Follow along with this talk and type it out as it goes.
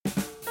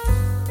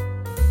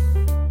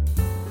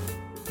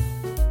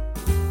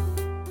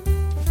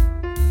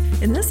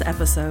In this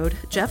episode,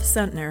 Jeff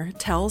Zentner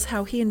tells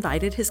how he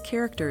invited his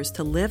characters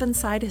to live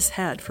inside his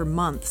head for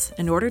months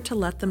in order to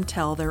let them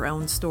tell their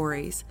own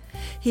stories.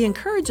 He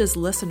encourages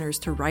listeners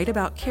to write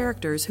about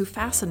characters who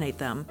fascinate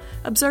them,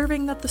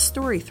 observing that the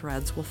story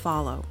threads will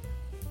follow.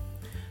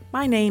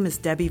 My name is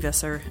Debbie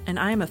Visser, and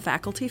I am a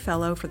faculty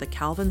fellow for the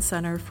Calvin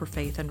Center for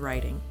Faith and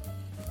Writing.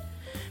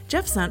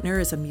 Jeff Zentner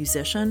is a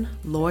musician,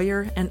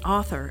 lawyer, and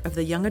author of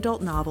the young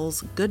adult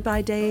novels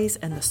Goodbye Days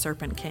and The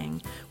Serpent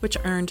King, which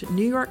earned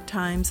New York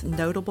Times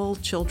Notable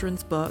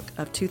Children's Book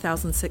of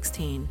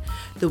 2016,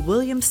 the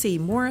William C.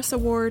 Morris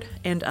Award,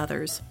 and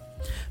others.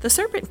 The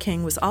Serpent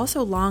King was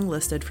also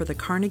longlisted for the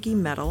Carnegie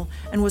Medal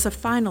and was a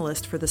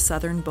finalist for the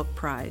Southern Book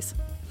Prize.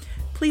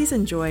 Please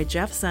enjoy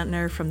Jeff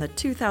Zentner from the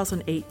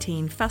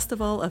 2018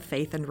 Festival of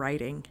Faith and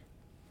Writing.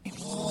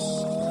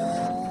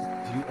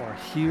 You are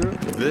here.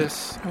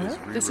 This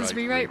is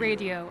Rewrite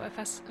Radio, a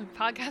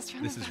podcast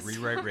from This is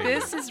Rewrite Radio.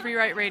 This is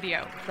Rewrite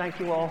Radio. Thank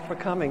you all for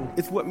coming.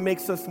 It's what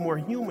makes us more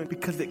human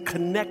because it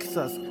connects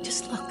us.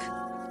 Just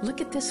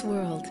look at this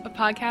world. A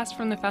podcast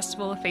from the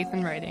Festival of Faith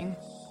and Writing.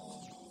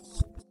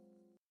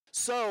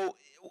 So,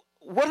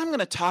 what I'm going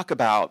to talk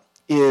about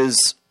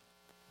is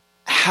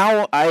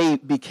how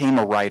I became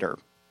a writer.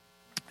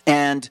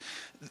 And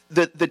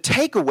the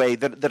takeaway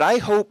that I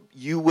hope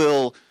you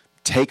will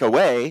take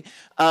away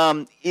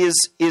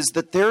is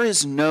that there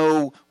is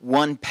no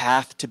one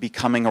path to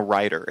becoming a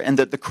writer, and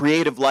that the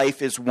creative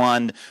life is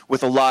one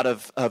with a lot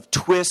of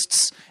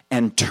twists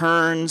and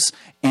turns.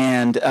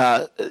 And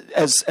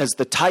as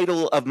the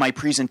title of my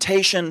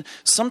presentation,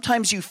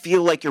 sometimes you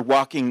feel like you're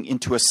walking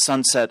into a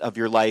sunset of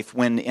your life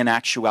when in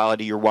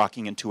actuality you're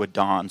walking into a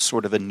dawn,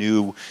 sort of a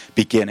new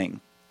beginning.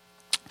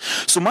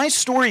 So my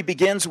story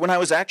begins when I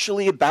was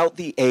actually about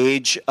the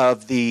age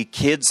of the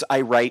kids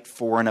I write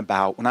for and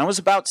about. When I was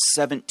about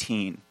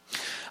 17,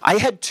 I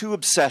had two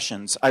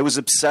obsessions. I was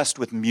obsessed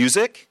with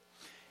music,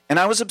 and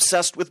I was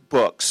obsessed with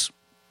books.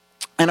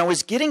 And I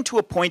was getting to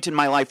a point in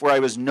my life where I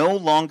was no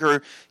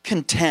longer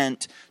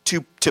content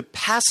to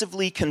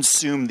passively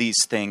consume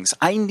these things.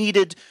 I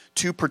needed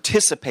to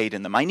participate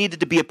in them. I needed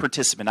to be a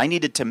participant. I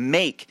needed to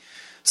make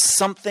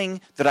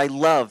something that I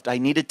loved. I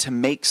needed to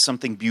make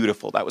something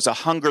beautiful. That was a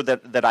hunger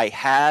that I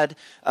had,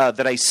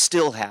 that I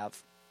still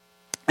have.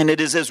 And it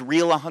is as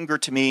real a hunger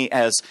to me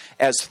as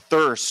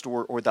thirst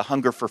or the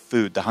hunger for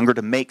food, the hunger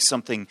to make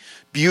something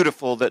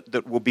beautiful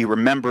that will be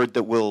remembered,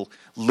 that will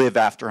live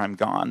after I'm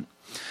gone.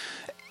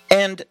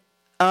 And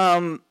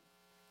so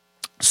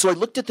I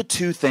looked at the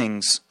two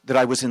things that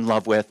I was in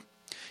love with,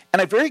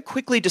 and I very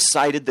quickly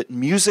decided that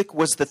music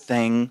was the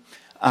thing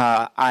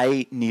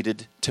I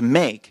needed to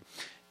make.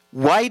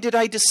 Why did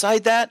I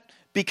decide that?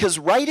 Because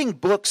writing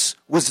books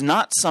was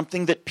not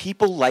something that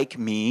people like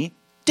me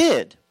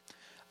did.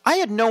 I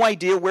had no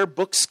idea where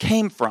books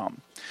came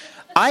from.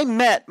 I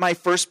met my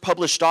first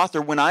published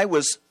author when I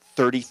was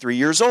 33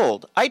 years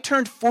old. I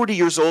turned 40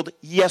 years old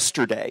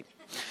yesterday.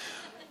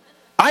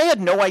 I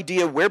had no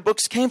idea where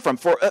books came from.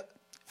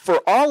 For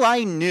all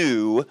I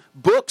knew,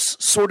 books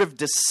sort of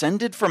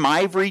descended from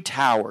ivory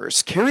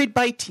towers, carried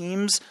by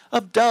teams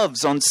of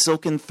doves on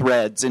silken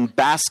threads in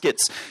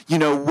baskets,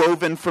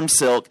 woven from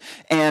silk,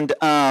 and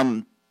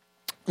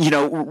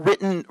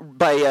written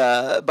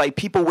by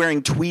people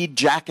wearing tweed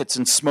jackets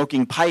and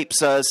smoking pipes,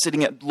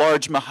 sitting at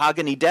large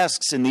mahogany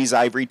desks in these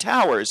ivory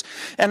towers.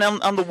 And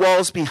on the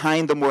walls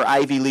behind them were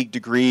Ivy League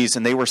degrees,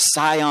 and they were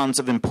scions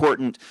of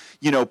important,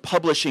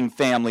 publishing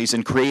families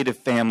and creative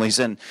families.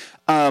 And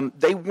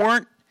they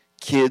weren't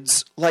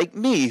kids like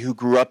me who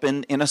grew up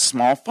in a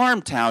small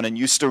farm town and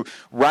used to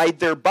ride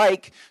their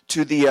bike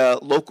to the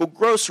local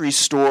grocery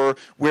store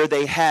where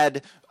they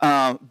had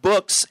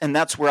books, and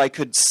that's where I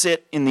could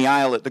sit in the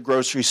aisle at the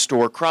grocery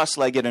store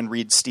cross-legged and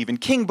read Stephen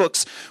King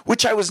books,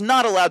 which I was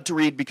not allowed to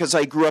read because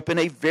I grew up in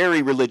a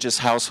very religious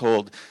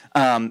household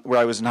where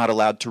I was not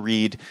allowed to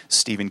read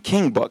Stephen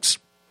King books.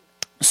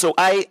 So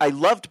I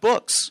loved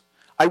books.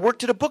 I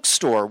worked at a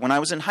bookstore when I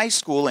was in high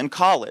school and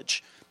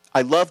college.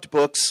 I loved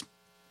books.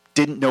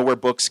 Didn't know where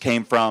books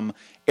came from,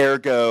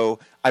 ergo,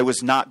 I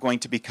was not going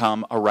to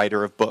become a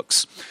writer of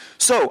books.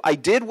 So I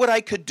did what I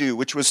could do,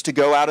 which was to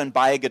go out and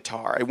buy a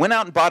guitar. I went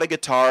out and bought a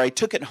guitar, I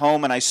took it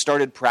home, and I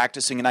started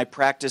practicing, and I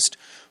practiced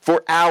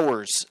for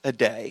hours a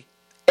day,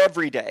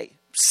 every day,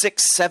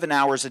 6-7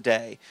 hours a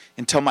day,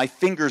 until my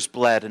fingers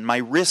bled and my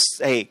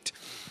wrists ached.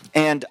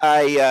 And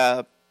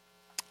I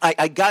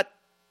got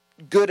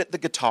good at the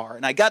guitar,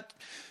 and I got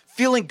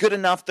feeling good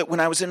enough that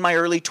when I was in my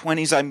early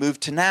 20s, I moved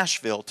to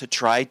Nashville to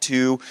try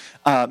to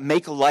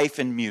make a life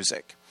in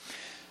music.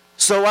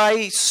 So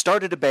I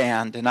started a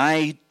band, and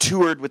I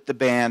toured with the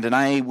band, and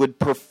I would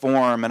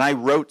perform, and I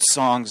wrote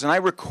songs, and I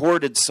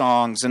recorded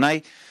songs, and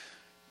I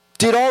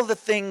did all the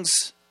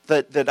things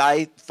that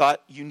I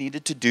thought you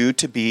needed to do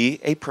to be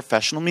a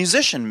professional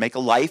musician, make a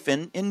life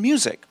in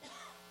music.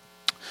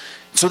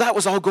 So that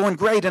was all going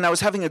great, and I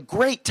was having a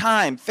great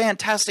time,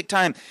 fantastic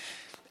time.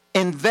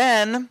 And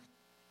then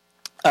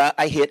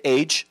I hit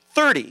age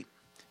 30,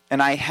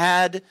 and I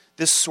had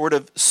this sort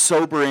of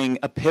sobering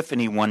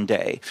epiphany one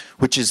day,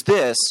 which is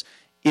this: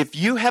 if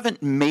you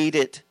haven't made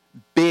it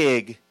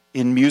big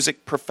in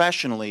music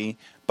professionally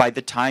by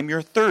the time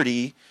you're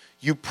 30,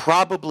 you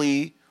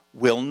probably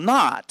will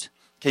not.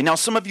 Okay, now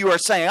some of you are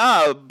saying,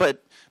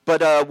 but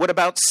what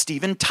about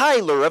Steven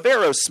Tyler of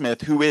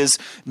Aerosmith, who is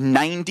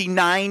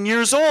 99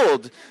 years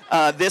old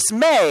this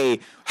May?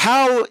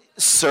 How,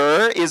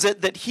 sir, is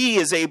it that he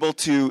is able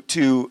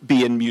to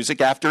be in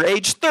music after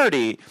age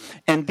 30?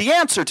 And the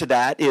answer to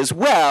that is,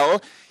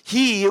 well,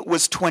 he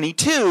was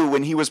 22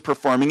 when he was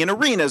performing in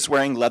arenas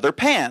wearing leather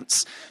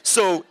pants.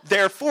 So,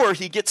 therefore,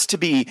 he gets to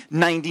be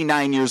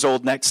 99 years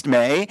old next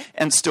May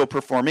and still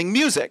performing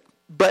music.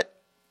 But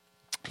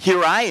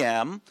here I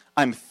am.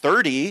 I'm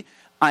 30.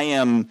 I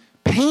am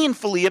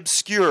painfully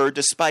obscure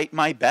despite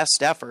my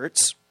best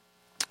efforts.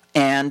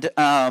 And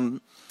I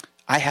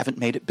haven't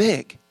made it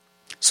big.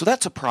 So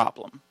that's a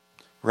problem,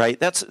 right?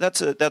 That's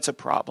a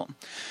problem.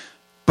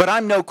 But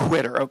I'm no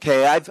quitter,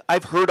 okay?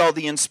 I've heard all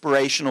the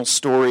inspirational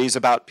stories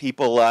about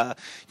people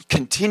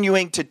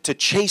continuing to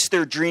chase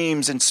their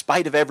dreams in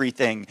spite of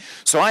everything.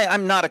 So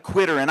I'm not a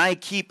quitter, and I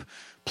keep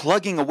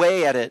plugging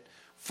away at it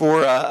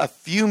for a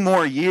few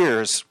more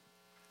years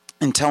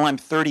until I'm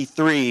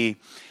 33.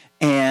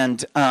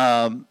 And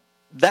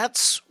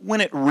that's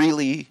when it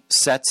really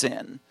sets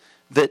in,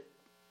 that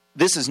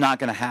this is not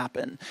going to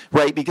happen,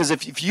 right? Because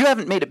if you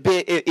haven't made it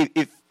big,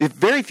 if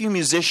very few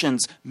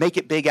musicians make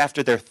it big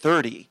after they're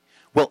 30,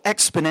 well,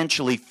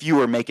 exponentially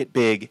fewer make it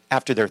big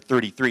after they're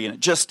 33, and it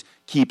just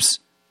keeps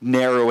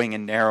narrowing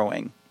and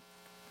narrowing.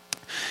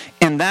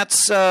 And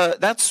that's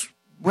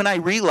when I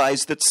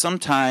realized that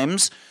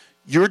sometimes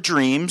your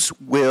dreams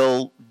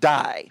will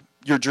die.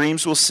 Your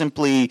dreams will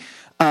simply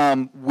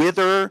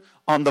wither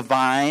on the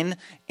vine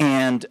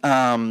and,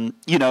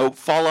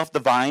 fall off the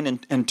vine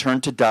and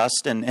turn to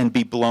dust and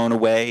be blown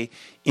away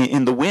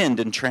in the wind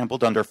and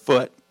trampled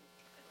underfoot.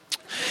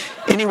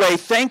 Anyway,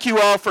 thank you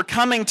all for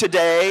coming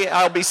today.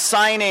 I'll be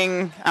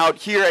signing out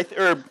here,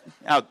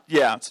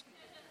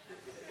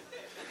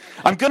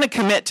 I'm going to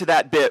commit to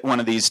that bit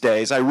one of these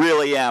days. I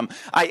really am.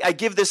 I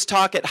give this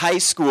talk at high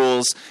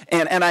schools,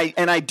 and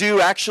I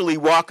do actually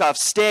walk off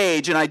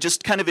stage, and I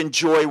just kind of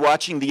enjoy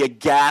watching the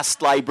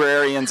aghast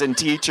librarians and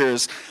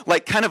teachers,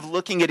 like kind of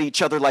looking at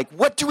each other like,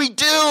 what do we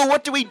do?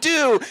 What do we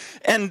do?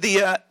 And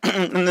the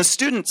and the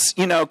students,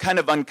 kind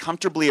of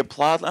uncomfortably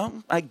applaud.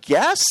 Oh, I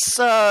guess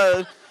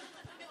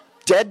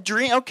dead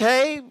dream.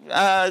 Okay,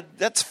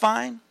 that's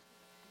fine.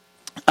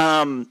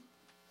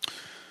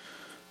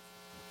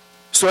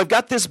 So I've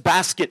got this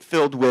basket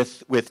filled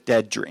with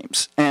dead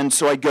dreams. And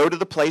so I go to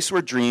the place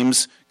where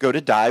dreams go to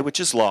die, which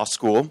is law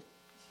school.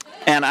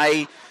 And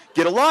I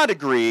get a law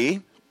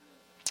degree.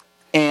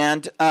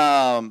 And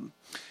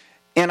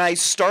I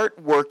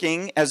start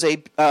working as a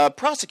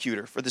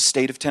prosecutor for the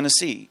state of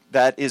Tennessee.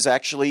 That is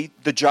actually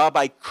the job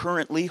I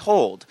currently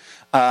hold.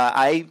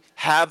 I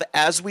have,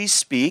 as we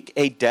speak,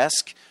 a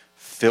desk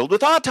filled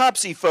with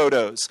autopsy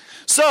photos.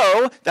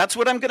 So that's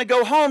what I'm going to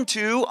go home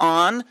to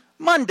on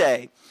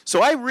Monday.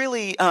 So I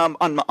really,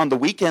 on the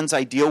weekends,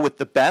 I deal with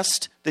the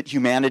best that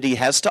humanity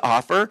has to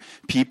offer.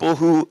 People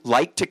who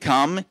like to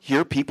come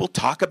hear people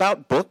talk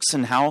about books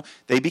and how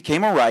they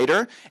became a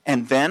writer.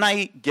 And then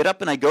I get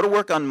up and I go to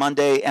work on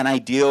Monday and I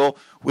deal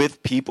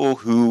with people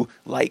who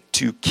like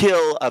to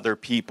kill other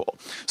people.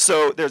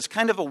 So there's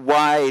kind of a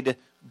wide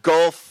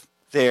gulf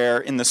there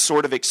in the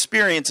sort of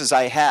experiences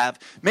I have.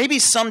 Maybe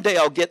someday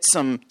I'll get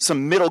some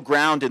middle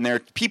ground in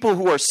there. People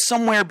who are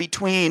somewhere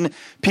between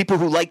people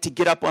who like to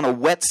get up on a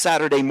wet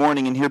Saturday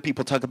morning and hear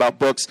people talk about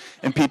books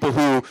and people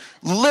who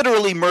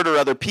literally murder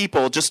other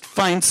people. Just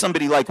find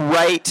somebody like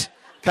right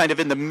kind of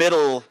in the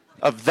middle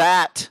of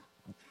that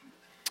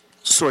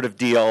sort of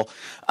deal.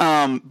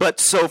 But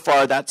so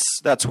far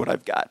that's what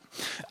I've got.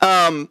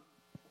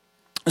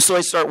 So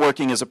I start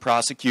working as a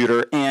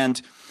prosecutor, and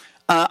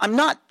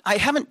I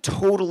haven't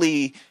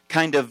totally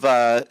kind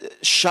of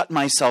shut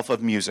myself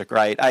of music,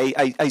 right?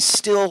 I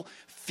still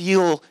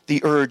feel the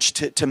urge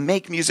to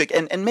make music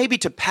and maybe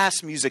to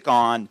pass music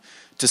on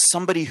to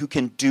somebody who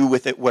can do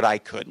with it what I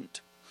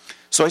couldn't.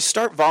 So I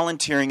start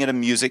volunteering at a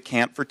music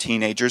camp for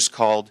teenagers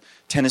called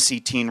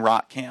Tennessee Teen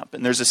Rock Camp.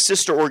 And there's a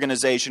sister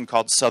organization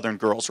called Southern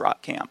Girls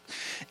Rock Camp.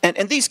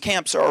 And these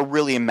camps are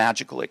really a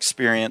magical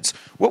experience.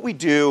 What we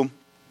do,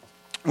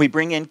 we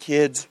bring in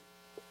kids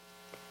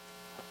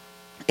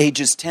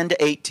ages 10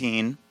 to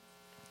 18, and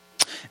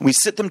we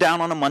sit them down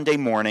on a Monday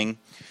morning,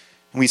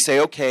 and we say,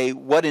 okay,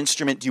 what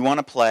instrument do you want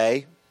to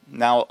play?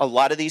 Now, a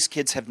lot of these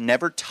kids have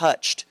never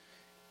touched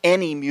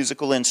any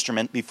musical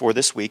instrument before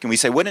this week, and we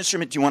say, what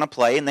instrument do you want to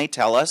play? And they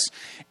tell us,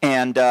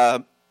 and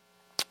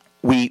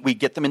we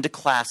get them into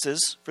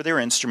classes for their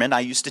instrument. I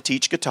used to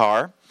teach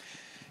guitar,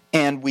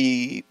 and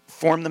we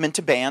form them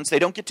into bands. They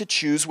don't get to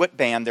choose what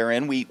band they're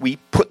in. We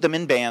put them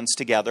in bands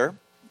together,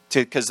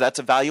 because that's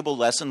a valuable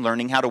lesson,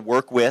 learning how to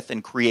work with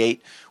and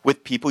create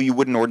with people you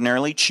wouldn't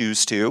ordinarily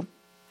choose to.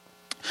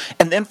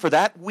 And then for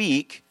that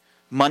week,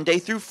 Monday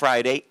through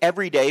Friday,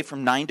 every day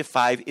from 9 to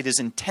 5, it is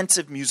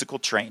intensive musical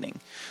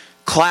training.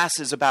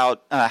 Classes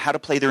about how to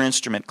play their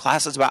instrument,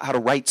 classes about how to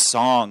write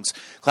songs,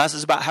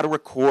 classes about how to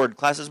record,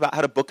 classes about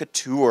how to book a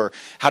tour,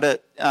 how to,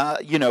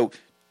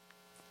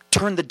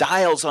 turn the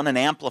dials on an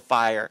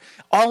amplifier.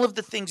 All of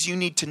the things you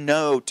need to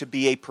know to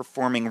be a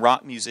performing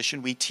rock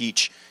musician, we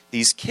teach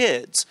these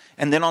kids.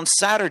 And then on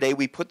Saturday,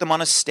 we put them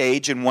on a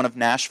stage in one of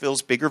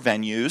Nashville's bigger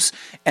venues,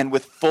 and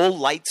with full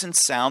lights and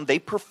sound, they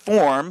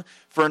perform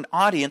for an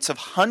audience of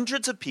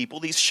hundreds of people.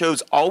 These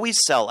shows always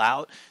sell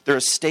out. They're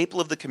a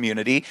staple of the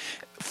community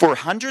for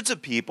hundreds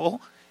of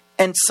people,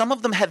 and some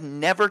of them have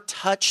never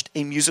touched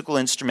a musical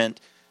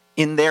instrument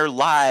in their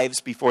lives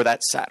before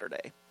that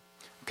Saturday.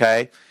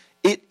 Okay?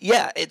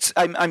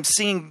 I'm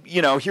seeing,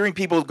 hearing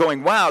people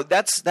going, wow,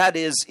 it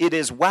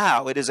is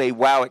wow. It is a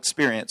wow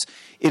experience.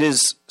 It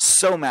is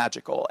so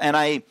magical. And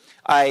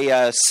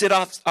I sit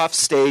off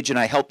stage and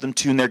I help them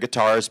tune their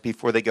guitars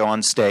before they go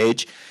on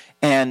stage.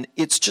 And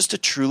it's just a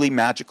truly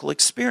magical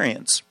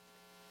experience.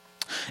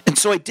 And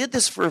so I did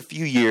this for a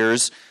few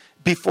years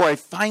before I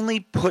finally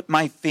put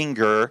my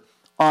finger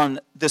on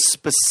the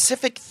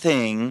specific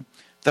thing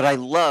that I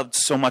loved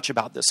so much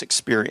about this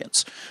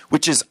experience,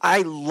 which is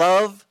I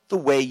love the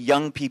way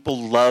young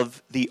people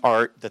love the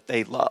art that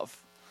they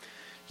love.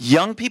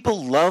 Young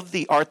people love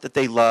the art that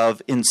they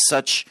love in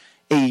such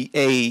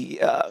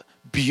a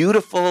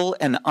beautiful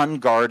and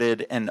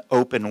unguarded and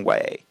open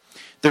way.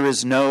 There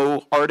is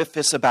no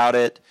artifice about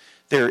it.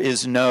 There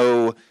is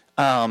no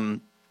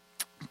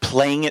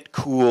playing it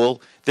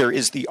cool. There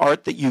is the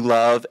art that you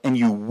love, and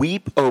you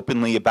weep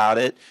openly about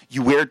it.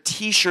 You wear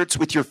T-shirts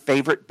with your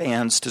favorite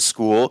bands to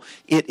school.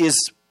 It is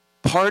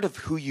part of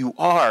who you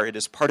are. It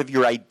is part of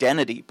your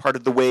identity, part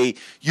of the way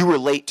you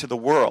relate to the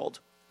world.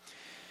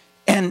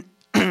 And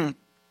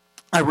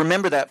I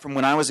remember that from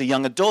when I was a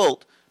young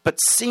adult, but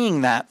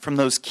seeing that from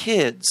those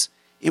kids,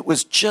 it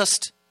was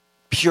just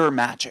pure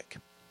magic.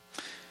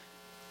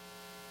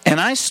 And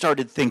I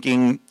started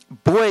thinking,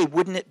 boy,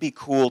 wouldn't it be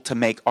cool to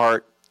make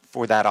art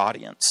for that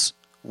audience?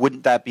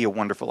 Wouldn't that be a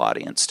wonderful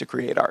audience to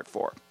create art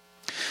for?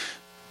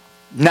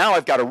 Now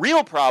I've got a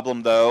real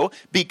problem, though,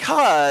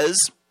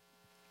 because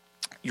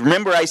you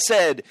remember I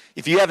said,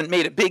 if you haven't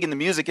made it big in the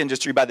music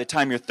industry by the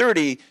time you're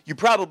 30, you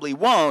probably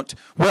won't.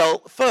 Well,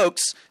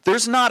 folks,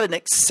 there's not an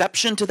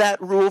exception to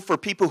that rule for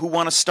people who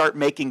want to start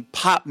making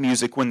pop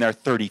music when they're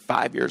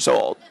 35 years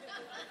old.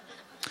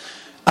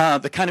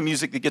 The kind of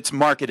music that gets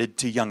marketed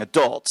to young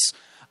adults.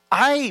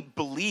 I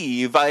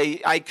believe,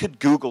 I could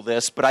Google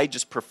this, but I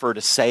just prefer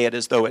to say it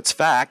as though it's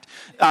fact.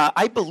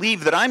 I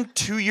believe that I'm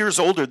 2 years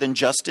older than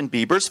Justin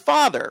Bieber's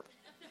father.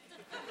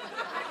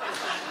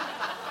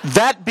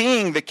 That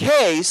being the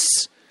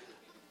case,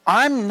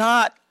 I'm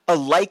not a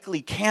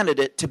likely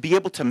candidate to be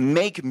able to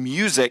make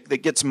music that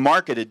gets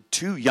marketed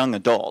to young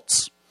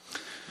adults.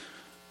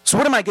 So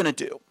what am I going to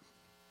do?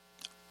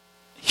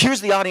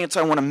 Here's the audience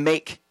I want to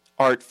make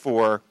art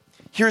for.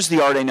 Here's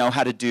the art I know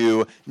how to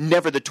do.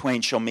 Never the twain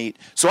shall meet.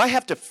 So I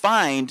have to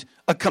find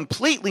a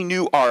completely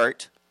new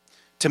art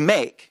to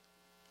make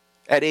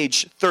at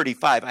age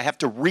 35. I have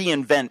to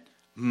reinvent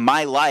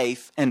my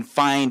life and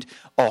find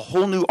a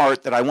whole new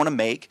art that I want to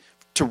make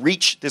to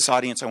reach this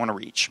audience I want to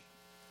reach.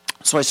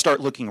 So I start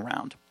looking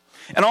around.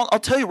 And I'll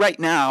tell you right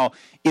now,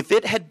 if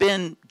it had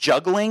been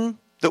juggling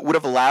that would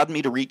have allowed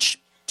me to reach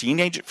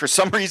teenage, for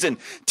some reason,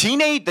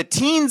 the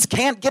teens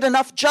can't get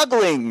enough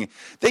juggling.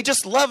 They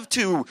just love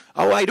to,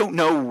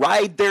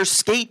 ride their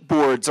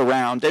skateboards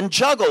around and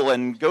juggle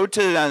and go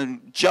to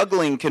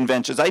juggling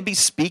conventions. I'd be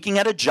speaking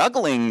at a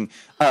juggling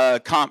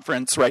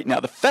conference right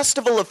now, the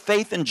Festival of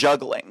Faith and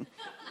Juggling.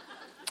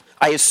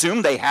 I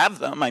assume they have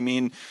them. I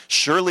mean,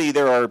 surely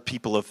there are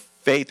people of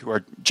faith who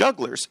are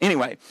jugglers.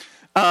 Anyway,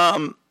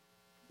 but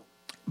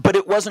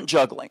it wasn't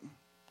juggling,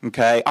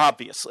 okay?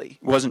 Obviously,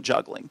 it wasn't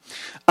juggling.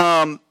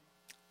 A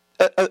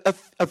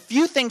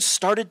few things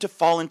started to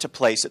fall into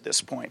place at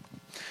this point.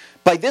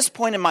 By this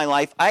point in my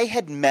life, I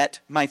had met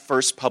my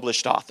first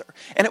published author.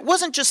 And it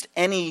wasn't just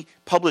any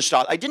published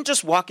author. I didn't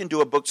just walk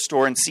into a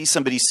bookstore and see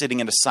somebody sitting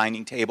at a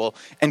signing table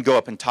and go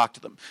up and talk to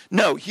them.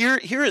 No, here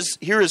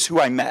is who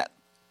I met.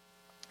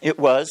 It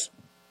was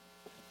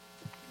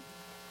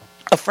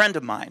a friend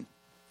of mine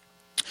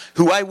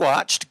who I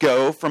watched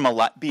go from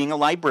being a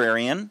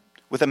librarian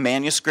with a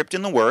manuscript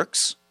in the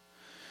works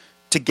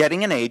to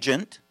getting an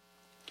agent,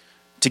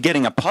 to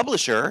getting a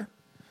publisher,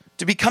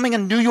 to becoming a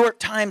New York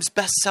Times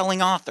best-selling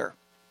author.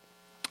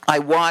 I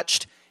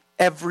watched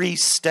every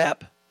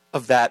step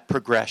of that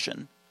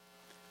progression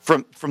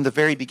from the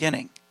very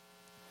beginning.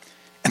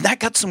 And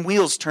that got some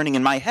wheels turning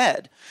in my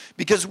head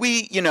because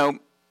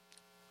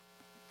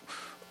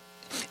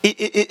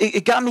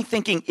it got me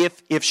thinking,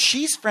 if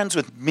she's friends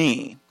with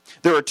me,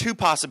 there are two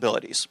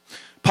possibilities.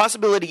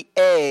 Possibility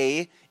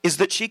A is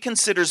that she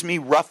considers me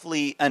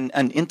roughly an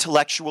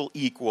intellectual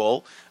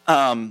equal,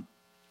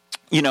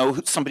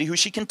 somebody who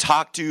she can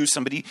talk to,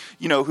 somebody,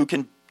 who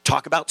can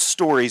talk about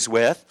stories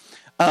with.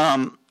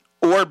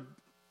 Or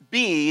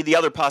B, the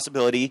other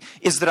possibility,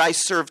 is that I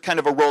serve kind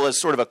of a role as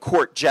sort of a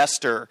court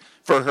jester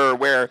for her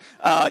where,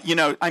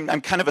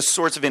 I'm kind of a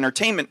source of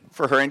entertainment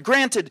for her. And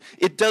granted,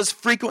 it does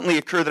frequently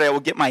occur that I will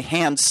get my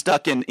hand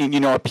stuck in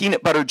a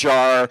peanut butter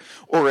jar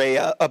or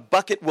a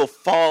bucket will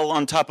fall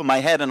on top of my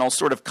head and I'll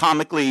sort of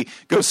comically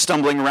go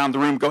stumbling around the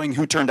room going,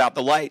 who turned out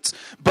the lights?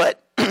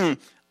 But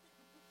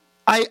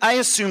I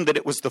assumed that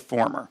it was the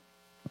former,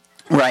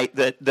 right?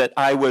 That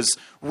I was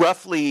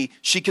roughly,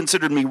 she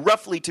considered me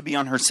roughly to be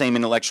on her same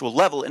intellectual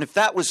level. And if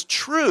that was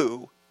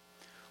true,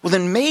 well,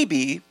 then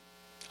maybe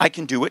I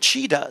can do what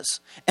she does.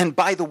 And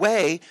by the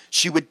way,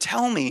 she would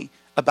tell me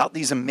about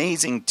these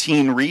amazing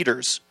teen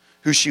readers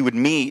who she would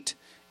meet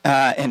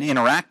and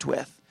interact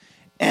with.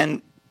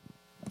 And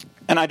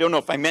I don't know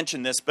if I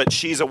mentioned this, but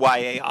she's a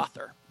YA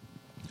author.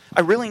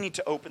 I really need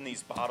to open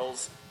these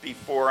bottles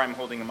before I'm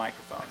holding a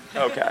microphone.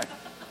 Okay.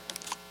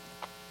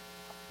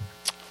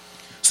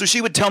 So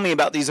she would tell me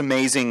about these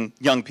amazing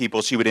young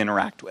people she would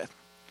interact with.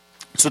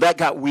 So that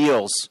got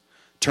wheels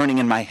turning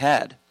in my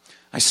head.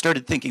 I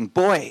started thinking,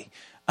 boy,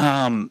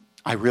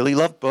 I really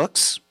love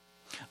books.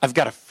 I've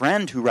got a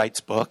friend who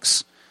writes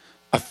books,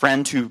 a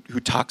friend who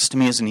talks to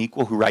me as an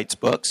equal who writes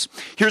books.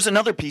 Here's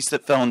another piece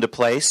that fell into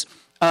place.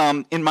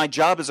 In my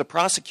job as a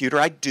prosecutor,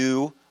 I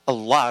do a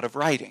lot of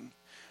writing.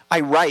 I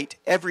write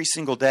every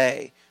single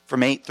day from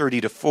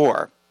 8:30 to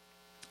 4,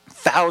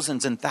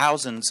 thousands and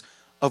thousands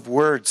of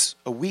words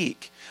a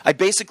week. I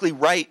basically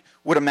write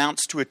what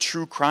amounts to a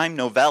true crime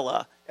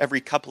novella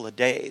every couple of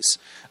days.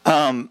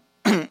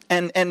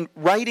 And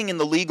writing in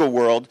the legal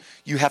world,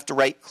 you have to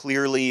write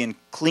clearly and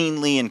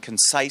cleanly and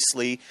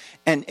concisely,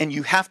 and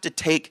you have to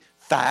take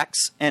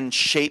facts and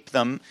shape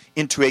them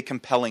into a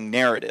compelling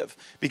narrative.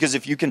 Because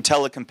if you can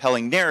tell a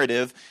compelling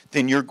narrative,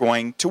 then you're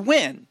going to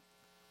win.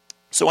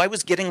 So I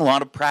was getting a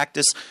lot of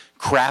practice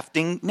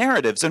crafting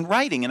narratives and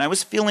writing, and I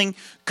was feeling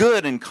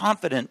good and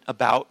confident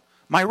about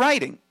my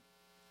writing.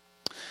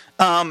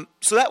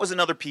 So that was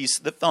another piece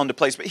that fell into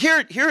place. But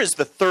here is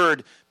the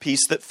third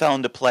piece that fell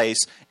into place,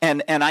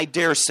 and I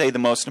dare say the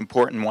most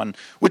important one,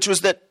 which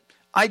was that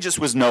I just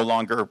was no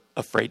longer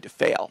afraid to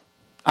fail.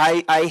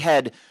 I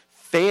had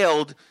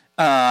failed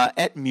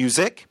at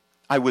music.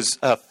 I was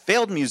a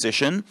failed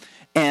musician,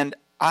 and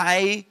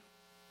I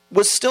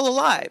was still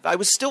alive. I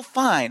was still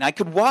fine. I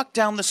could walk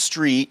down the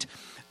street,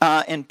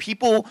 and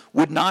people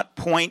would not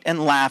point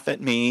and laugh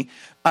at me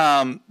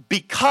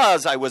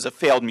because I was a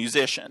failed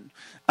musician,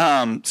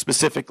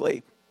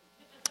 specifically.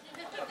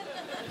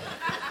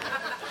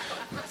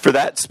 For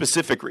that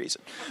specific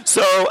reason.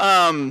 So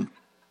I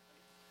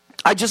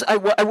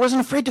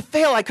wasn't afraid to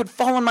fail. I could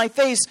fall on my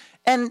face,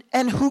 and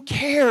who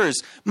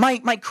cares?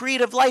 My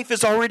creative life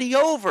is already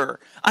over.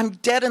 I'm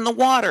dead in the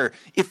water.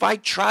 If I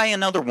try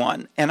another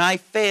one and I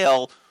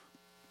fail,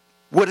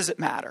 what does it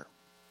matter?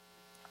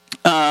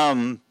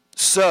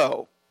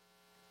 So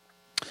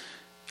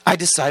I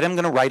decided I'm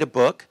going to write a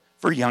book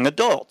for young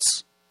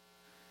adults.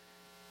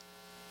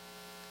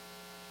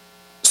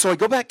 So I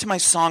go back to my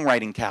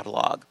songwriting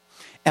catalog,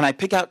 and I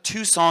pick out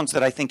 2 songs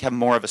that I think have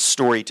more of a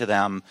story to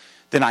them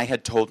than I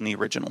had told in the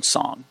original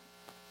song.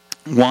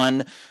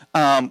 One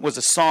was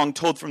a song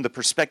told from the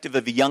perspective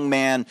of a young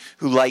man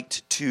who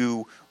liked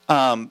to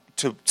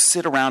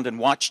sit around and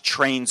watch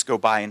trains go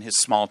by in his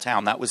small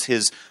town. That was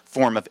his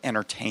form of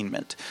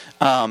entertainment.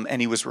 And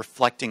he was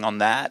reflecting on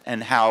that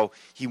and how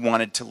he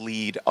wanted to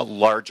lead a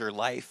larger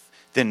life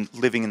than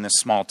living in this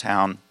small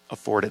town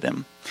afforded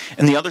him.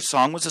 And the other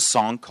song was a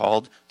song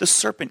called "The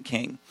Serpent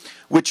King,"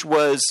 which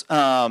was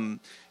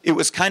it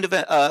was kind of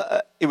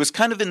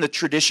in the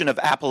tradition of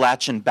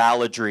Appalachian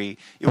balladry.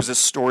 It was a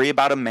story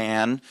about a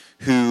man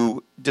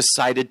who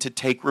decided to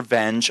take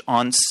revenge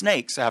on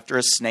snakes after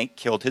a snake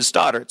killed his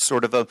daughter. It's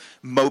sort of a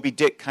Moby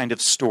Dick kind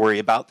of story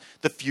about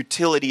the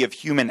futility of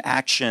human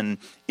action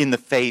in the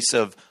face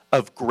of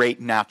great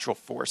natural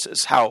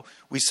forces, how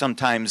we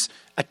sometimes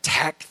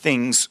attack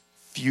things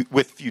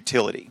with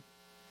futility.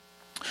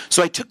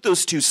 So I took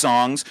those 2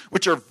 songs,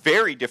 which are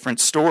very different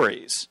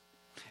stories,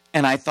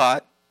 and I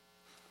thought,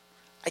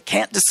 I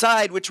can't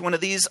decide which one of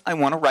these I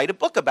want to write a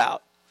book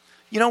about.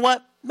 You know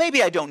what?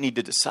 Maybe I don't need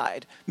to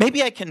decide.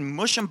 Maybe I can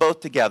mush them both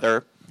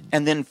together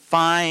and then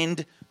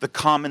find the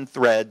common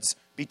threads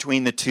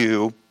between the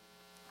 2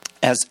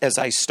 as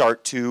I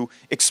start to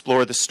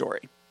explore the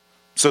story.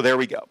 So there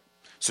we go.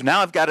 So now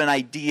I've got an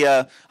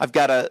idea. I've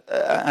got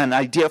an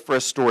idea for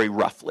a story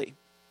roughly.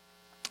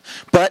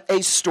 But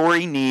a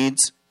story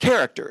needs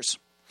characters.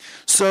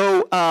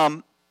 So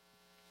how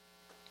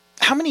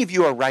many of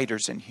you are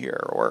writers in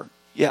here? Or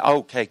yeah,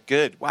 okay,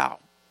 good. Wow,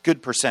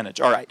 good percentage.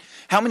 All right.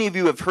 How many of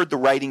you have heard the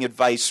writing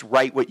advice,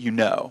 write what you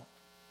know?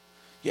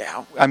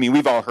 Yeah, I mean,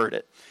 we've all heard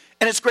it.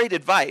 And it's great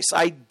advice.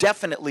 I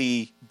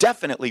definitely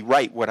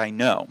write what I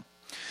know.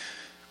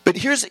 But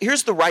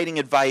here's the writing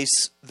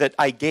advice that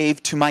I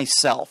gave to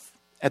myself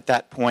at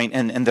that point,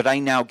 and that I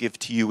now give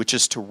to you, which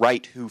is to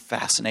write who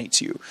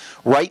fascinates you.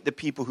 Write the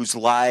people whose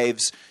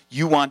lives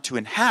you want to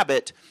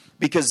inhabit,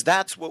 because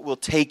that's what will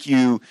take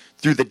you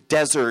through the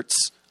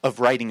deserts of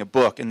writing a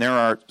book. And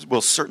there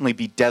will certainly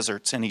be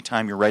deserts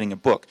anytime you're writing a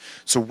book.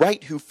 So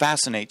write who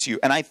fascinates you.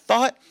 And I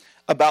thought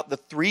about the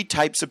 3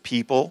 types of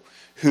people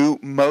who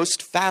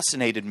most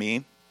fascinated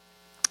me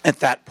at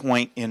that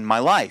point in my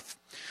life.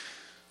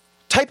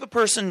 Type of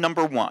person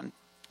number 1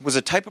 was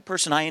a type of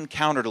person I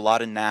encountered a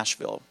lot in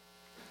Nashville.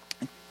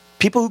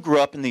 People who grew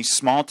up in these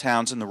small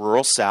towns in the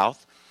rural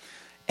South,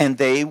 and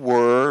they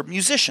were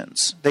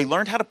musicians. They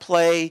learned how to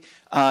play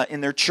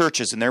in their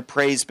churches, in their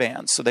praise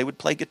bands. So they would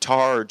play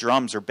guitar or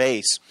drums or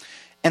bass.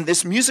 And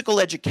this musical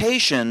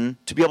education,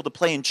 to be able to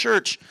play in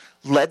church,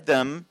 led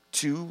them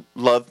to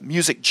love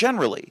music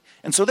generally.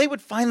 And so they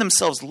would find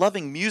themselves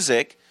loving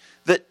music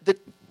that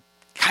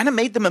kind of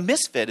made them a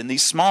misfit in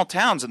these small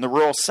towns in the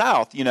rural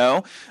South, you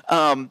know.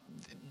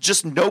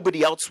 Just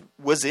nobody else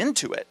was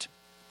into it.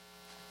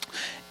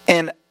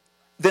 And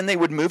then they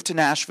would move to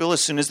Nashville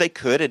as soon as they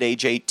could at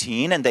age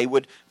 18, and they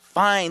would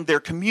find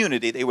their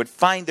community. They would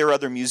find their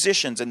other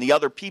musicians and the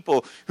other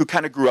people who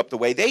kind of grew up the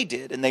way they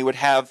did, and they would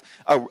have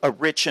a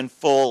rich and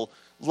full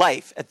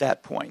life at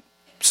that point.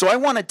 So I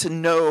wanted to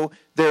know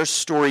their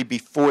story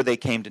before they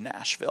came to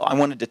Nashville. I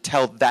wanted to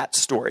tell that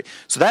story.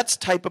 So that's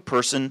type of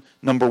person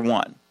number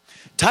one.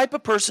 Type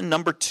of person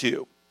number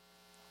two.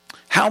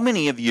 How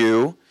many of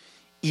you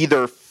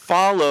either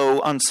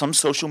follow on some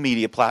social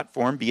media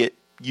platform, be it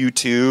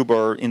YouTube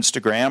or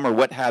Instagram or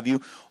what have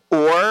you,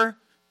 or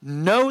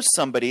know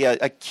somebody,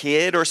 a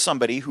kid or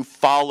somebody who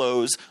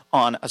follows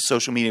on a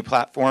social media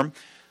platform,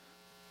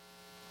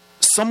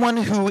 someone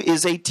who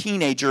is a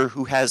teenager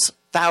who has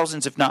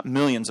thousands, if not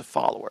millions, of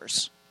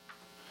followers?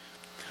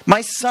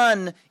 My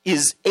son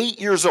is 8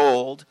 years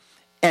old,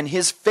 and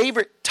his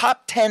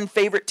top 10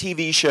 favorite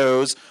TV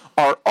shows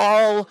are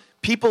all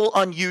people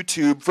on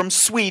YouTube from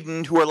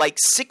Sweden who are like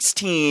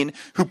 16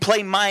 who play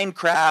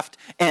Minecraft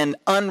and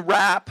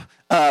unwrap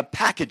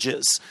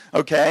packages,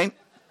 okay?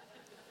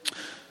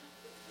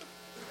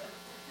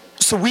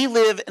 So we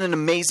live in an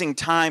amazing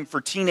time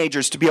for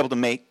teenagers to be able to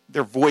make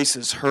their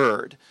voices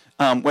heard,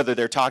 whether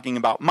they're talking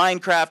about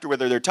Minecraft or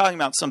whether they're talking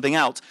about something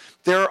else.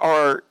 There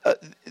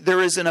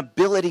is an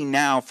ability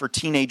now for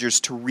teenagers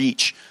to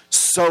reach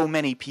so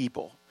many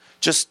people.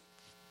 Just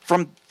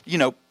from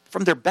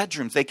their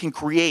bedrooms, they can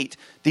create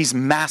these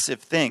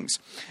massive things.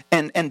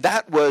 And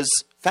that was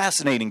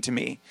fascinating to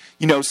me.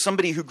 You know,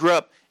 somebody who grew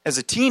up as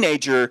a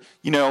teenager,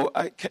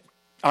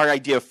 our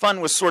idea of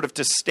fun was sort of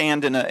to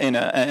stand in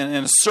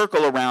a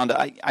circle around,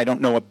 I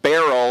don't know, a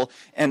barrel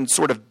and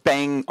sort of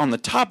bang on the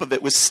top of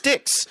it with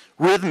sticks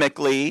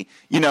rhythmically,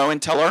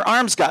 until our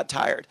arms got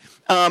tired.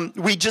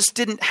 We just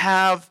didn't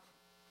have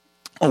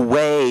a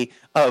way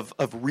of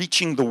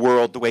reaching the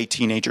world the way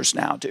teenagers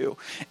now do.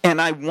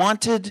 And I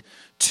wanted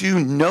to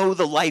know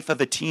the life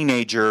of a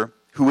teenager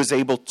who was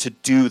able to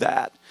do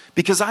that,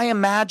 because I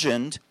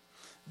imagined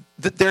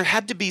that there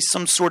had to be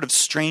some sort of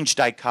strange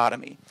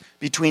dichotomy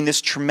between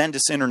this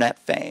tremendous internet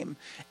fame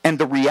and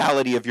the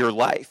reality of your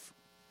life.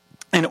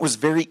 And it was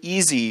very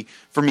easy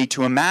for me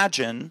to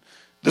imagine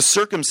the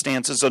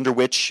circumstances under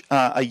which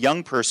a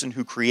young person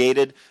who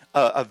created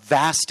a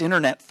vast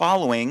internet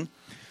following,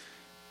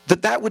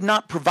 that would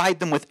not provide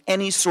them with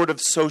any sort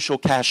of social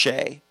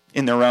cachet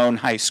in their own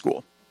high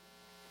school.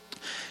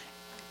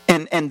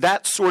 And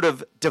that sort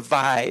of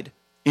divide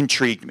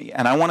intrigued me,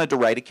 and I wanted to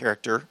write a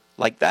character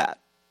like that.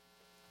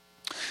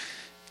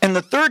 And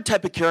the third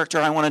type of character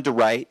I wanted to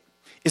write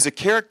is a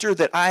character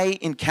that I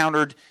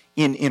encountered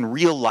in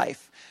real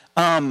life.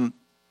 I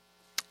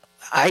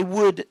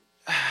would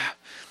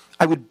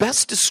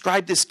best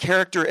describe this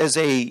character as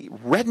a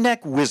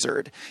redneck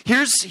wizard.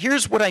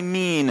 Here's what I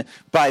mean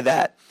by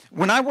that.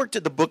 When I worked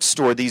at the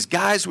bookstore, these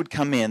guys would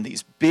come in,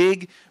 these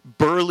big,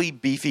 burly,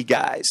 beefy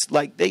guys,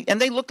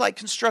 and they looked like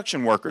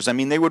construction workers. I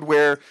mean, they would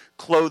wear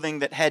clothing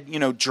that had,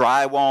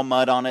 drywall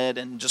mud on it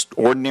and just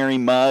ordinary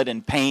mud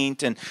and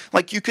paint, and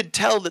you could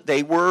tell that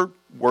they were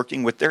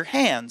working with their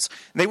hands.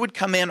 And they would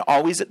come in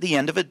always at the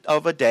end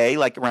of a day,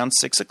 like around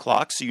 6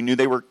 o'clock, so you knew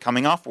they were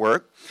coming off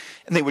work,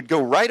 and they would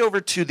go right over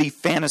to the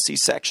fantasy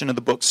section of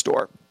the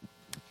bookstore.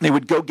 They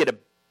would go get a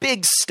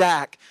big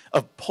stack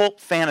of pulp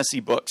fantasy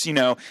books.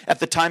 At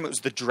the time it was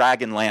the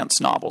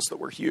Dragonlance novels that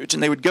were huge.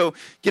 And they would go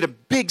get a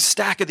big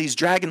stack of these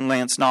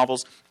Dragonlance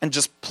novels and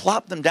just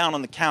plop them down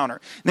on the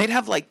counter. And they'd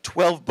have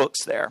 12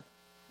 books there.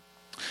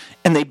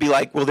 And they'd be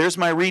like, well, there's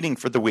my reading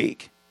for the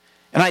week.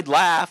 And I'd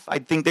laugh.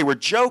 I'd think they were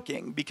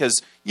joking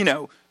because,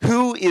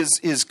 who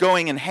is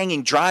going and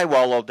hanging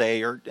drywall all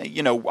day or,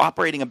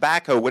 operating a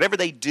backhoe, whatever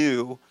they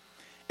do,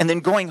 and then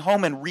going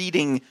home and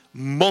reading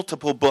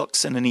multiple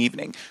books in an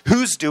evening.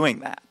 Who's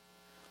doing that?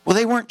 Well,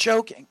 they weren't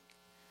joking.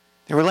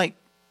 They were like,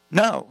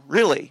 no,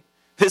 really,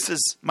 this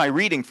is my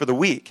reading for the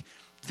week.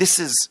 This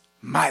is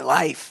my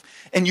life.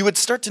 And you would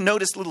start to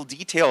notice little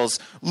details,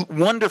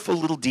 wonderful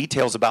little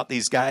details about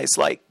these guys.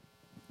 Like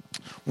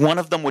one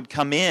of them would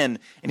come in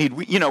and he'd,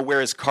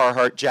 wear his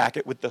Carhartt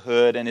jacket with the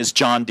hood and his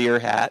John Deere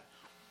hat.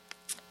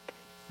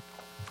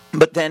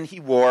 But then he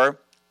wore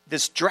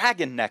this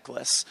dragon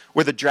necklace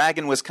where the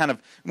dragon was kind of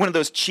one of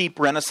those cheap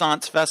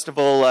Renaissance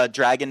Festival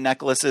dragon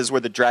necklaces where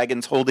the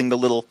dragon's holding the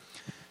little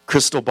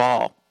crystal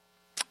ball.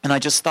 And I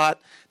just thought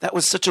that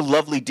was such a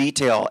lovely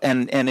detail,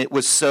 and it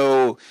was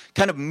so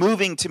kind of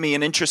moving to me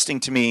and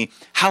interesting to me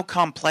how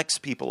complex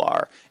people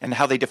are and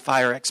how they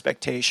defy our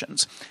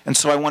expectations. And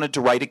so I wanted to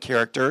write a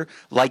character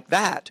like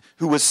that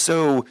who was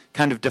so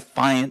kind of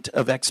defiant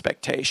of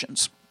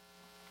expectations.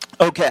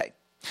 Okay.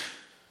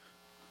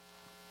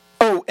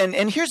 Oh,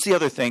 and here's the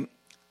other thing.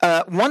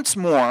 once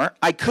more,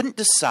 I couldn't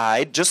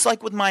decide, just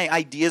like with my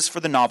ideas for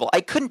the novel,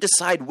 I couldn't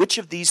decide which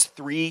of these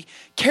 3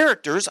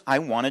 characters I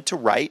wanted to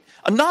write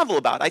a novel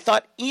about. I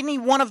thought any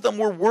one of them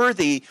were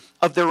worthy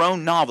of their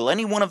own novel.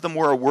 Any one of them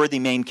were a worthy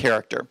main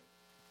character.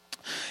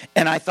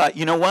 And I thought,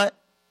 you know what?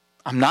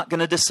 I'm not going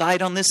to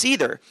decide on this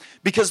either.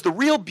 Because the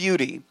real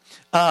beauty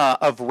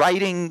of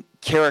writing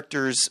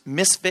characters,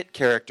 misfit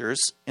characters,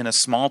 in a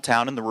small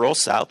town in the rural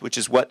South, which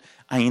is what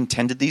I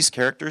intended these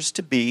characters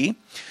to be,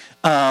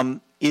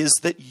 is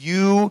that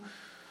you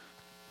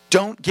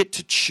don't get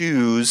to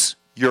choose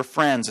your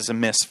friends as a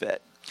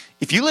misfit.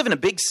 If you live in a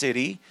big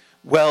city,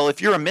 well,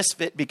 if you're a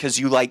misfit because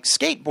you like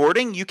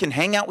skateboarding, you can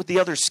hang out with the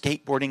other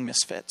skateboarding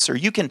misfits. Or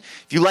you can,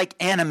 if you like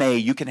anime,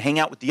 you can hang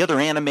out with the other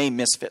anime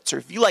misfits. Or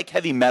if you like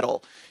heavy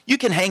metal, you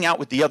can hang out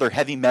with the other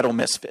heavy metal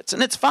misfits.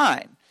 And it's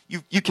fine.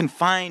 You can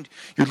find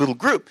your little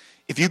group.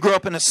 If you grow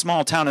up in a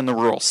small town in the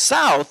rural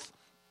South,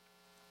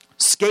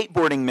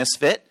 skateboarding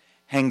misfit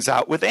hangs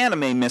out with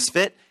anime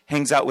misfit,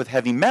 hangs out with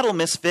heavy metal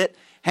misfit,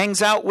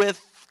 hangs out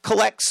with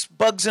collects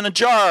bugs in a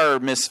jar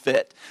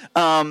misfit,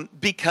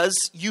 because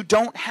you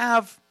don't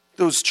have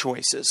those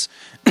choices.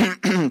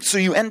 So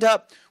you end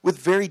up with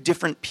very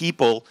different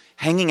people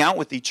hanging out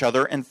with each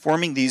other and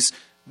forming these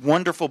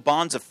wonderful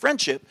bonds of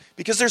friendship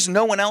because there's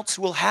no one else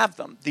who will have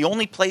them. The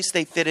only place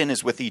they fit in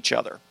is with each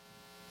other.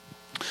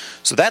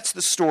 So that's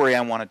the story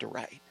I wanted to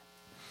write.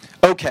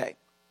 Okay.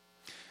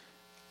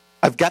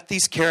 I've got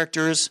these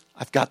characters.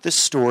 I've got this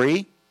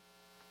story.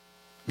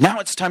 Now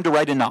it's time to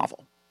write a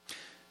novel.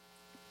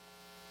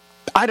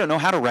 I don't know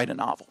how to write a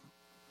novel.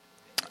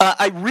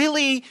 I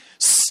really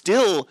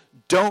still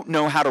don't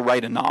know how to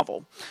write a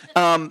novel.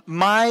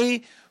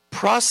 My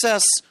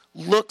process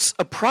looks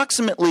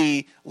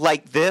approximately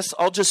like this.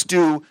 I'll just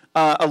do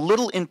a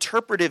little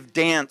interpretive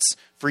dance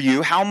for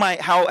you, how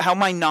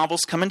my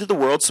novels come into the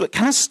world. So it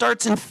kind of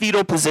starts in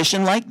fetal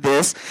position like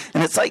this,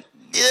 and it's like,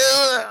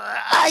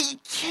 I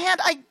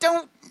don't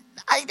know.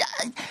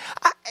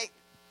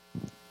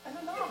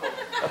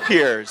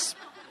 Appears.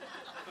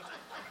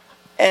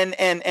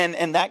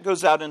 And that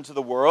goes out into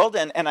the world,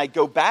 and I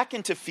go back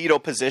into fetal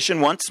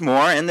position once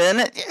more, and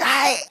then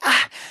I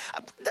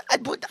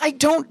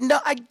don't know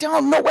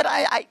what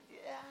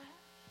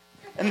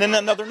and then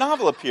another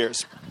novel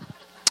appears.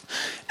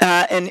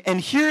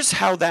 And here's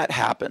how that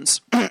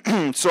happens.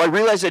 So I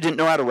realized I didn't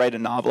know how to write a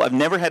novel. I've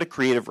never had a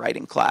creative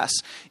writing class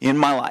in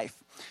my life.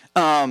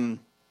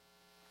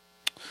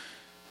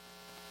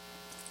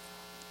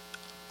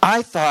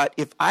 I thought,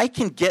 if I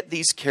can get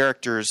these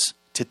characters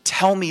to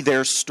tell me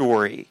their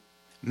story,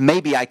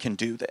 maybe I can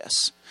do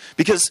this.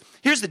 Because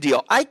here's the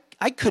deal. I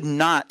could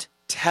not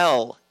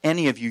tell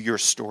any of you your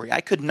story.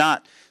 I could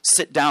not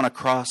sit down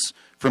across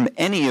from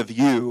any of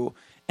you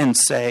and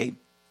say,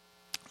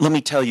 let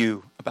me tell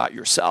you about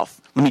yourself.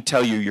 Let me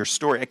tell you your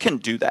story. I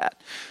couldn't do that.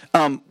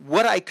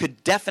 What I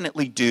could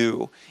definitely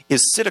do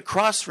is sit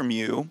across from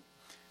you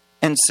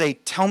and say,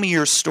 tell me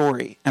your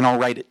story, and I'll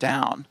write it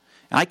down.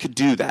 And I could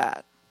do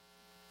that.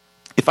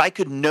 If I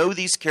could know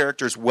these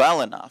characters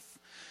well enough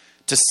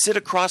to sit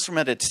across from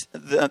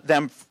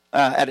them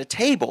at a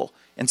table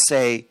and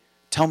say,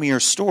 tell me your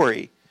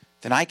story,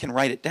 then I can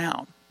write it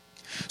down.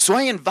 So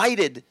I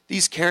invited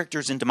these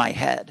characters into my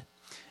head.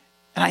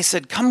 And I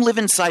said, come live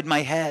inside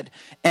my head,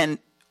 and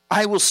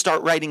I will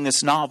start writing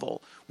this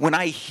novel when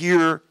I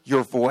hear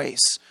your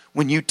voice,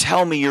 when you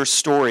tell me your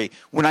story,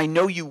 when I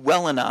know you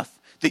well enough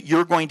that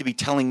you're going to be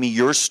telling me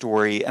your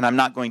story, and I'm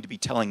not going to be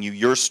telling you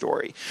your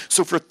story.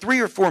 So for 3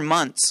 or 4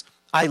 months,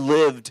 I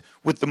lived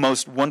with the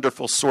most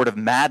wonderful sort of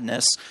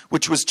madness,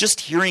 which was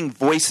just hearing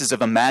voices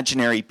of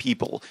imaginary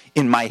people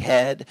in my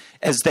head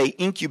as they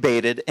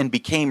incubated and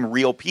became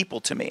real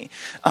people to me.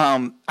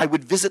 I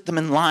would visit them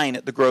in line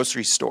at the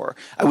grocery store.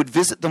 I would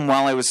visit them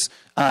while I was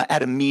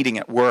at a meeting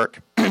at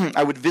work.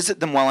 I would visit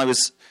them while I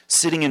was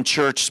sitting in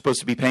church, supposed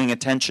to be paying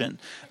attention.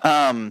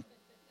 And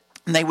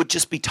they would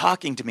just be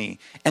talking to me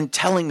and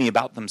telling me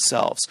about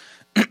themselves.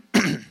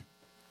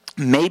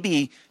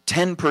 Maybe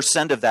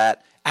 10% of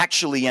that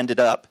actually ended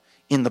up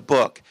in the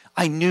book.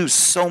 I knew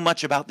so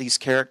much about these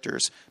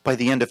characters by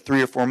the end of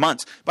 3 or 4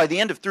 months. By the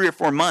end of 3 or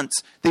 4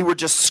 months, they were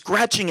just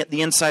scratching at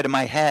the inside of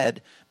my head,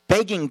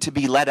 begging to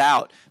be let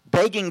out,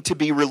 begging to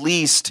be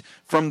released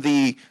from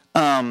the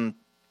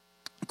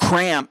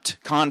cramped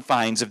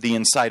confines of the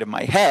inside of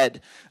my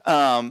head.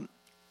 And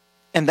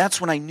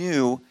that's when I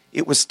knew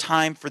it was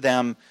time for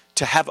them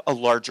to have a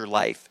larger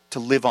life, to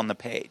live on the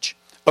page.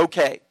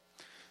 Okay,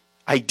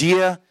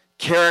 idea,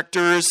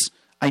 characters.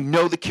 I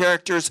know the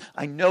characters.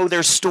 I know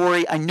their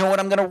story. I know what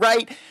I'm going to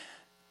write.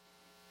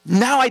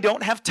 Now I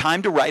don't have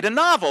time to write a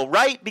novel,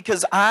 right?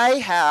 Because I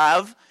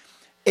have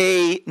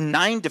a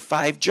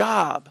 9-to-5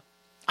 job.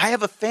 I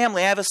have a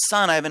family. I have a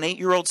son. I have an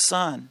 8-year-old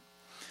son.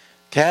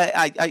 Okay,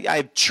 I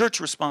have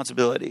church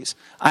responsibilities.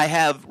 I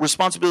have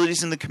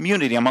responsibilities in the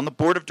community. I'm on the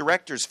board of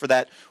directors for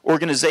that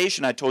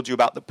organization I told you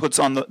about that puts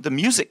on the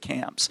music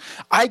camps.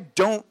 I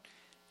don't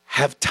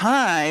have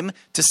time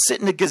to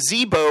sit in a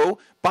gazebo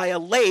by a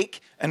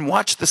lake and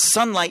watch the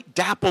sunlight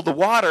dapple the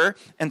water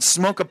and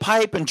smoke a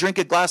pipe and drink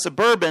a glass of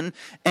bourbon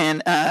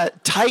and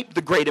type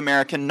the great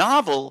American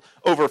novel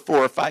over 4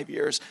 or 5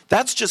 years.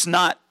 That's just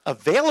not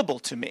available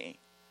to me.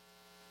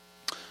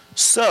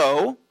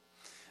 So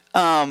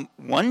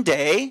one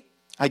day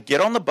I get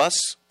on the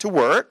bus to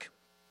work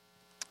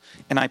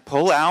and I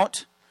pull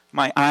out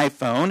my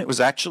iPhone. It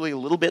was actually a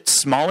little bit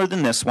smaller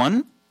than this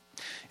one.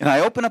 And I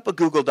open up a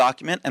Google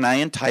document and I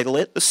entitle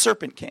it The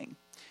Serpent King.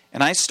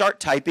 And I start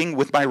typing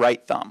with my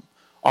right thumb.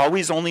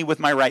 Always only with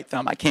my right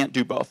thumb. I can't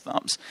do both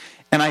thumbs.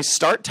 And I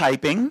start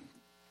typing,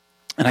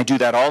 and I do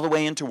that all the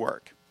way into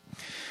work.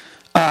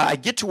 I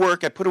get to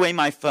work, I put away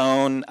my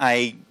phone,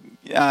 I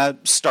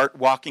start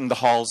walking the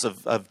halls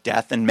of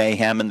death and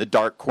mayhem and the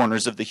dark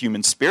corners of the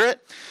human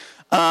spirit.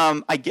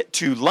 I get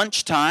to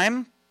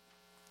lunchtime,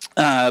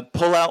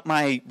 pull out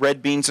my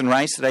red beans and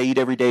rice that I eat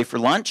every day for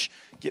lunch,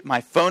 get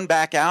my phone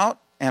back out,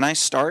 and I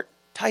start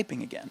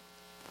typing again.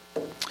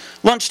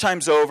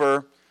 Lunchtime's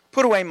over,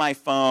 put away my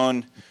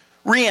phone,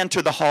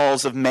 re-enter the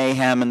halls of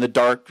mayhem and the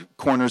dark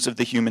corners of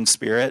the human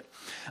spirit,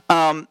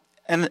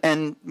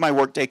 and my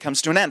workday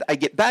comes to an end. I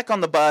get back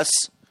on the bus,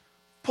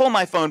 pull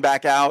my phone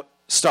back out,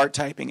 start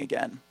typing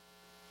again.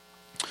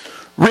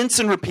 Rinse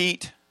and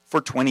repeat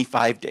for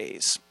 25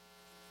 days.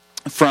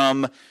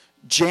 From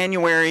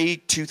January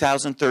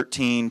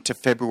 2013 to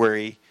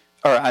February,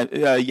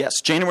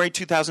 January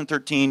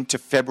 2013 to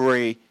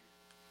February,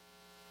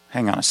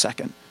 hang on a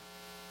second.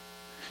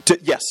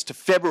 To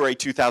February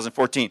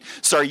 2014.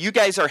 Sorry, you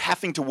guys are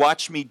having to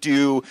watch me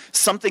do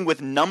something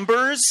with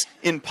numbers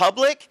in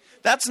public.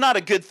 That's not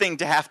a good thing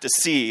to have to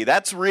see.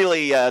 That's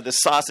really the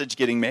sausage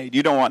getting made.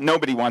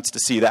 Nobody wants to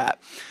see that.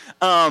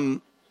 I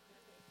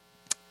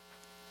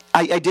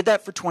did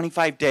that for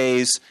 25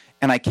 days,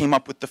 and I came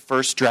up with the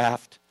first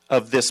draft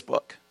of this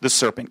book, The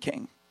Serpent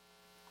King.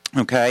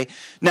 Okay?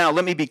 Now,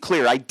 let me be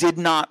clear. I did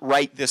not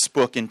write this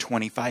book in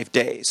 25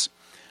 days.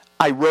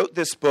 I wrote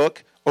this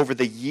book over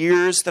the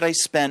years that I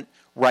spent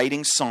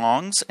writing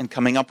songs and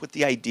coming up with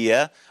the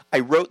idea. I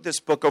wrote this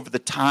book over the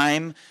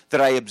time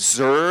that I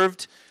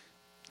observed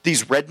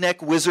these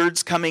redneck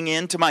wizards coming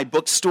into my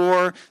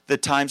bookstore, the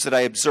times that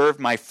I observed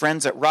my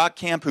friends at rock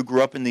camp who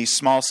grew up in these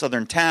small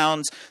southern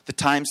towns, the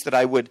times that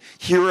I would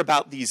hear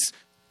about these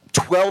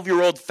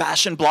 12-year-old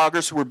fashion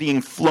bloggers who were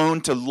being flown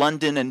to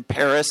London and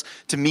Paris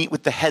to meet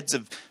with the heads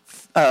of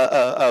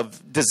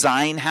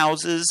design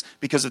houses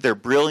because of their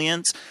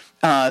brilliance.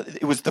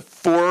 It was the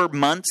 4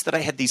 months that I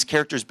had these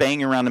characters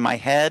banging around in my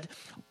head.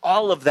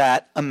 All of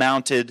that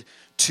amounted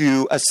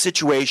to a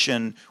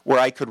situation where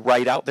I could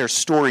write out their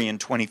story in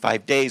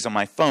 25 days on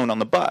my phone on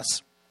the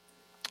bus.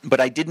 But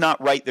I did not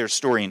write their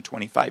story in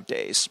 25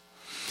 days.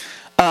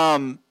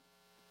 I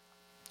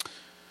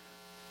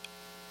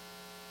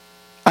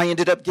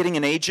ended up getting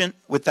an agent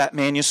with that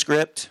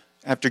manuscript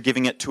after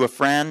giving it to a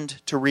friend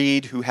to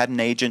read who had an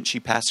agent. She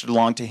passed it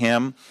along to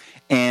him.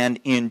 And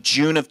in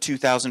June of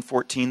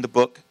 2014, the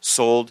book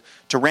sold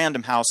to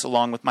Random House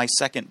along with my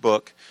second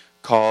book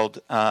called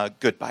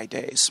Goodbye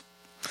Days.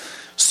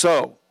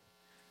 So,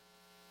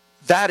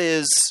 that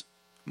is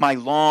my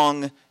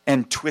long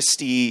and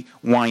twisty,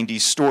 windy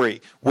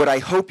story. What I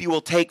hope you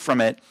will take from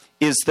it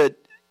is that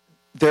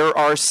there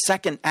are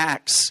second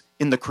acts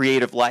in the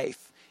creative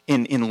life,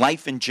 in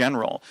life in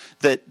general,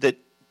 that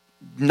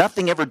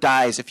nothing ever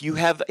dies. If you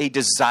have a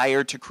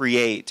desire to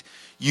create,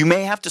 you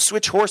may have to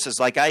switch horses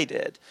like I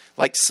did.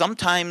 Like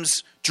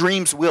sometimes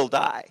dreams will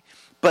die,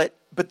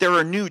 but there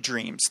are new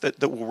dreams that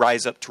will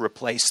rise up to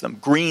replace them.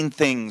 Green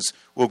things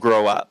will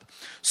grow up.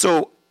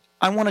 So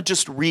I want to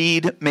just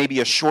read maybe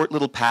a short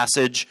little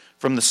passage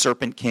from The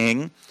Serpent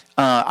King.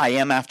 I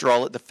am, after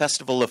all, at the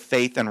Festival of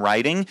Faith and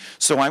Writing,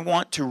 so I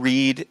want to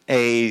read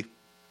a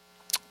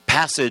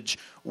passage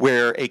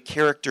where a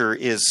character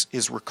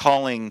is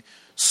recalling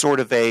sort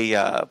of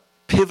a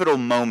pivotal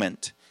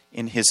moment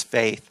in his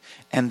faith.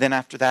 And then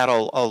after that,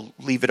 I'll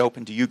leave it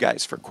open to you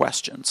guys for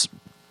questions.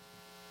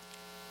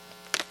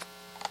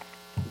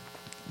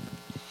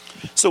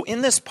 So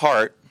in this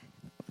part,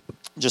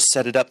 just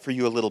set it up for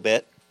you a little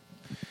bit.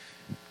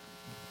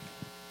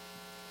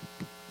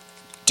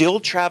 Dill,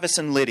 Travis,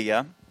 and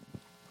Lydia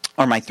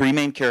are my 3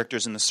 main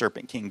characters in The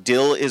Serpent King.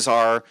 Dill is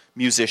our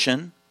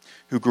musician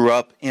who grew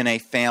up in a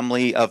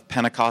family of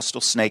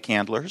Pentecostal snake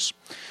handlers.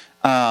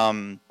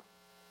 Lydia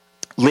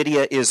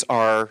is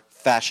our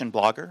fashion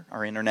blogger,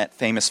 our internet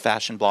famous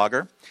fashion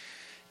blogger.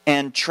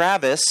 And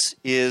Travis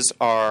is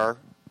our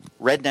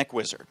redneck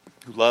wizard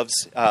who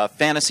loves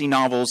fantasy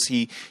novels.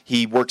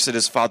 He works at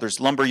his father's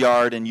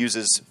lumberyard and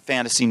uses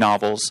fantasy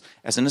novels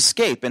as an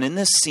escape. And in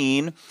this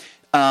scene,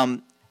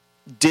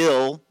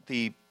 Dill,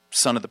 the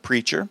son of the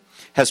preacher,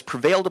 has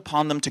prevailed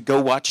upon them to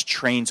go watch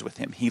trains with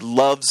him. He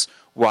loves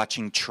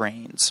watching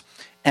trains.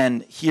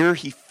 And here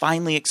he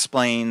finally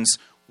explains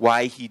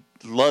why he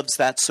loves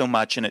that so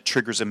much, and it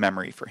triggers a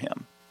memory for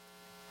him.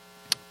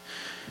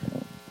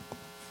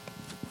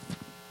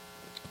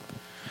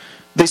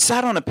 They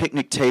sat on a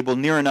picnic table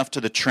near enough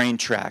to the train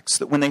tracks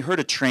that when they heard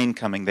a train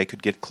coming, they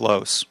could get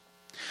close.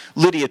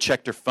 Lydia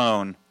checked her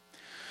phone.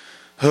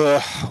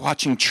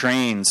 Watching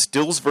trains.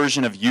 Dill's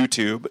version of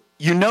YouTube.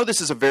 You know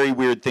this is a very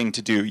weird thing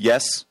to do,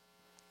 yes?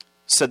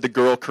 Said the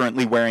girl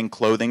currently wearing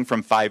clothing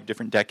from 5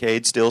 different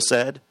decades, Dill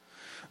said.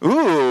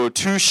 Ooh,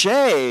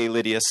 touché,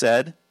 Lydia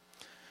said.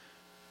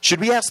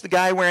 Should we ask the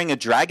guy wearing a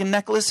dragon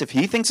necklace if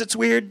he thinks it's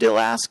weird, Dill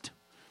asked.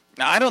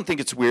 I don't think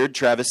it's weird,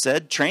 Travis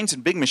said. Trains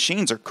and big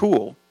machines are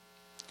cool.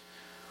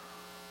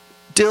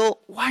 Dill,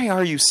 why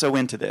are you so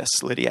into this?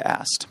 Lydia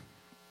asked.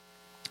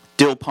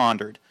 Dill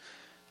pondered.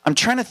 I'm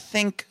trying to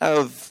think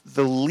of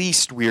the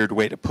least weird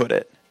way to put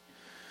it.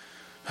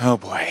 Oh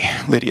boy,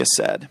 Lydia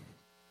said.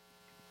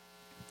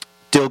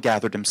 Dill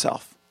gathered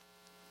himself.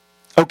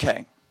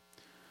 Okay.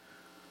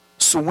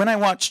 So when I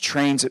watch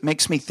trains, it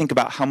makes me think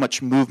about how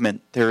much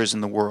movement there is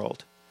in the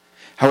world.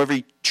 How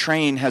every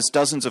train has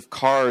dozens of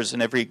cars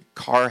and every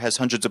car has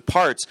hundreds of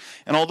parts,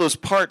 and all those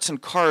parts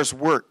and cars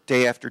work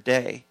day after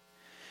day.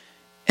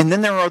 And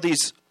then there are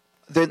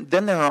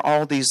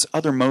all these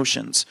other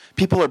motions.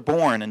 People are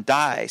born and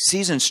die.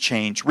 Seasons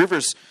change.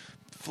 Rivers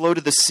flow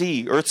to the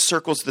sea. Earth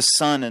circles the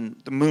sun and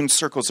the moon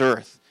circles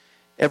Earth.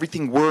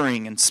 Everything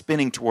whirring and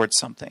spinning towards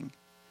something.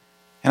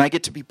 And I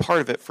get to be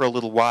part of it for a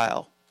little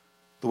while.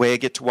 The way I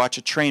get to watch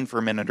a train for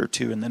a minute or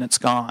two and then it's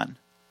gone.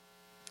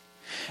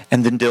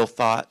 And then Dill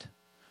thought,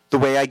 the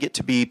way I get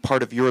to be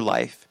part of your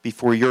life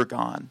before you're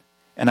gone.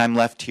 And I'm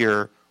left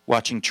here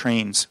watching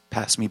trains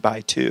pass me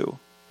by too.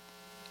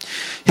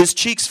 His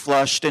cheeks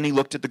flushed and he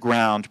looked at the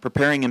ground,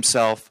 preparing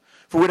himself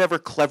for whatever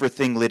clever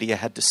thing Lydia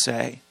had to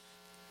say.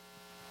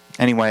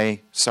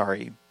 Anyway,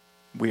 sorry,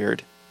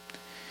 weird.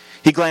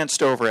 He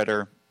glanced over at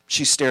her.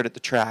 She stared at the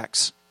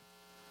tracks.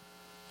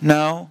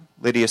 No,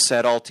 Lydia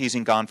said, all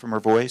teasing gone from her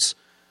voice.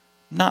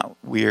 Not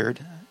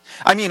weird.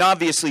 I mean,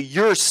 obviously,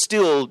 you're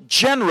still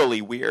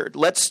generally weird.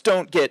 Let's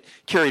don't get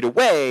carried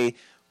away,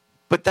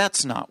 but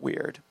that's not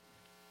weird.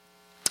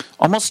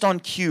 Almost on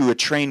cue, a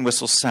train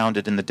whistle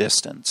sounded in the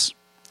distance.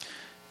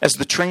 As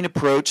the train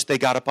approached, they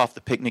got up off the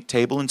picnic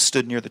table and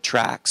stood near the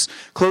tracks,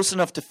 close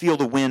enough to feel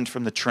the wind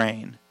from the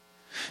train.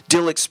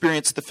 Dill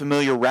experienced the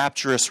familiar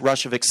rapturous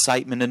rush of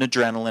excitement and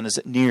adrenaline as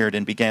it neared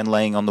and began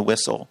laying on the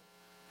whistle.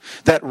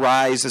 That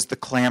rise as the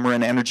clamor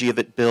and energy of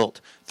it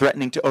built,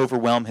 threatening to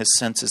overwhelm his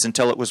senses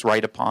until it was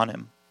right upon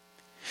him.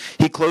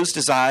 He closed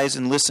his eyes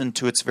and listened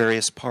to its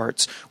various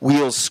parts,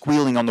 wheels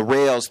squealing on the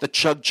rails, the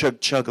chug, chug,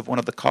 chug of one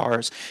of the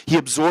cars. He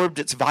absorbed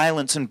its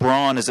violence and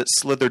brawn as it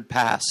slithered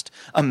past,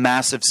 a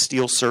massive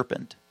steel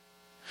serpent.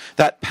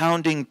 That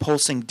pounding,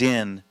 pulsing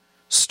din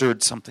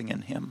stirred something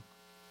in him.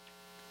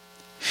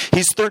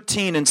 He's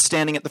 13 and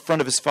standing at the front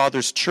of his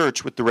father's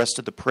church with the rest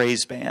of the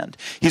praise band.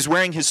 He's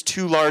wearing his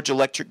too large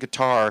electric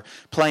guitar,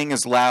 playing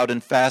as loud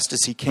and fast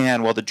as he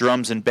can while the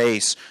drums and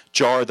bass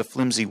jar the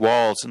flimsy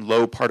walls and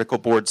low particle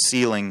board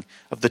ceiling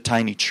of the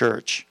tiny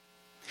church.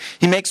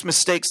 He makes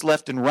mistakes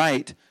left and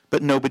right,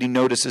 but nobody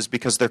notices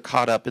because they're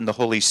caught up in the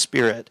Holy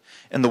Spirit,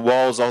 and the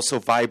walls also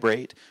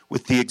vibrate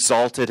with the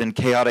exalted and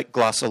chaotic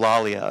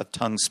glossolalia of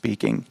tongue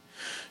speaking.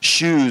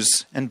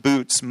 Shoes and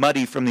boots,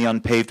 muddy from the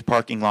unpaved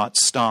parking lot,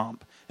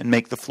 stomp and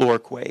make the floor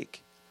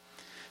quake.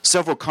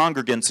 Several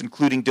congregants,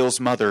 including Dill's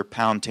mother,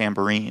 pound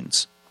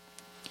tambourines.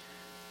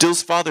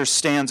 Dill's father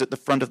stands at the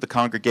front of the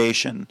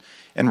congregation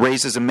and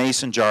raises a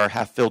mason jar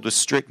half filled with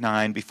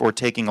strychnine before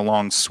taking a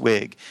long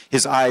swig,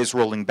 his eyes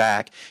rolling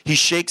back. He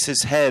shakes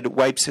his head,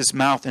 wipes his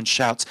mouth, and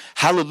shouts,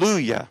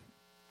 "Hallelujah!"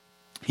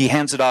 He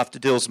hands it off to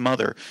Dill's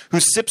mother, who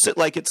sips it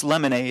like it's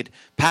lemonade,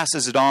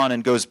 passes it on,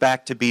 and goes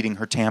back to beating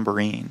her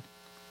tambourine.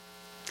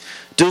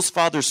 Dill's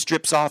father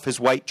strips off his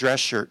white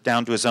dress shirt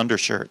down to his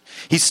undershirt.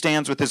 He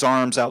stands with his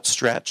arms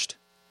outstretched.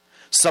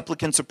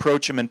 Supplicants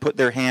approach him and put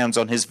their hands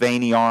on his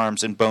veiny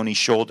arms and bony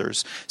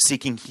shoulders,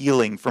 seeking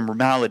healing from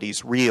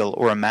maladies real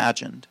or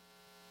imagined.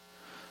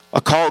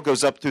 A call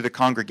goes up through the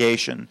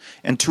congregation,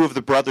 and 2 of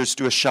the brothers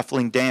do a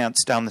shuffling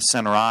dance down the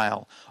center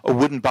aisle, a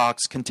wooden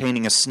box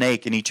containing a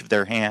snake in each of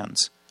their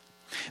hands.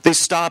 They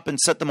stop and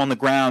set them on the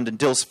ground, and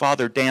Dill's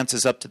father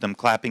dances up to them,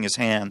 clapping his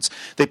hands.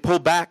 They pull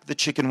back the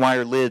chicken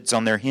wire lids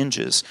on their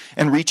hinges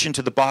and reach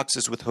into the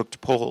boxes with hooked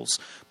poles,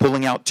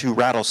 pulling out 2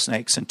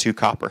 rattlesnakes and 2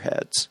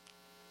 copperheads.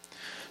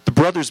 The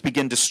brothers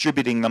begin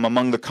distributing them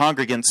among the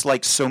congregants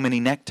like so many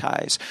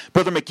neckties.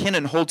 Brother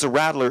McKinnon holds a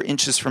rattler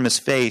inches from his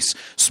face,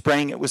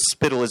 spraying it with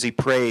spittle as he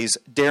prays,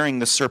 daring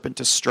the serpent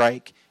to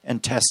strike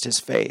and test his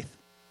faith.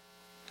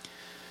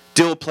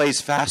 Dill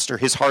plays faster,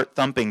 his heart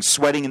thumping,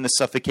 sweating in the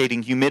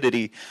suffocating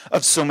humidity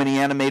of so many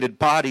animated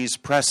bodies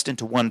pressed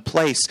into one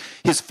place.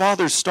 His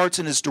father starts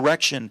in his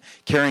direction,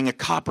 carrying a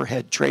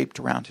copperhead draped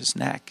around his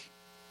neck.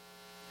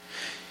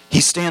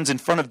 He stands in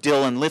front of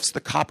Dill and lifts the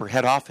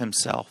copperhead off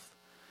himself.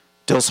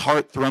 Dill's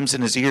heart thrums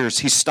in his ears.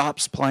 He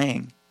stops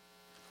playing.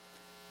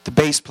 The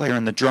bass player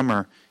and the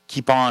drummer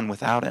keep on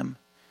without him,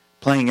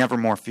 playing ever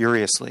more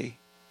furiously.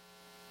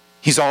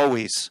 He's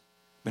always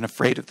been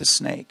afraid of the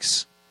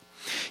snakes.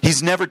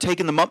 He's never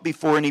taken them up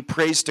before, and he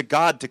prays to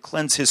God to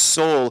cleanse his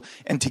soul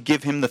and to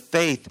give him the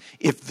faith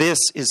if this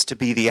is to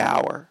be the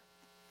hour.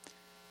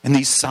 And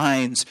these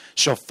signs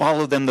shall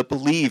follow them that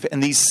believe,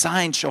 and these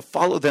signs shall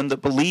follow them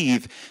that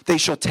believe. They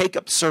shall take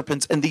up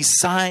serpents, and these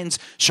signs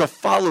shall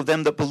follow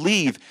them that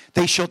believe.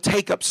 They shall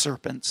take up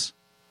serpents.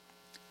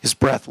 His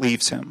breath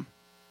leaves him.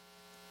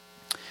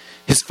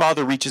 His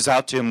father reaches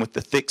out to him with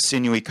the thick,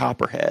 sinewy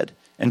copperhead,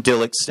 and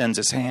Dill extends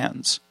his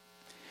hands.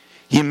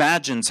 He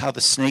imagines how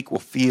the snake will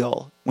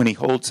feel when he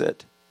holds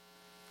it.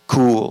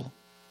 Cool,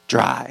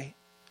 dry,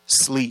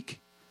 sleek,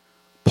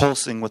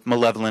 pulsing with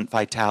malevolent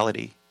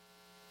vitality.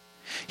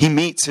 He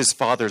meets his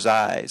father's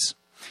eyes.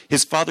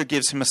 His father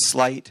gives him a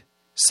slight,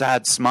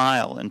 sad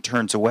smile and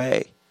turns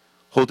away,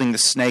 holding the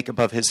snake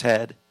above his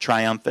head,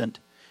 triumphant,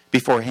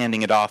 before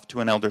handing it off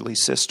to an elderly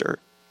sister.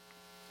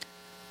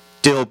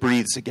 Dill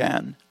breathes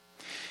again.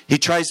 He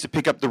tries to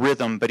pick up the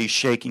rhythm, but he's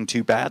shaking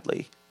too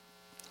badly.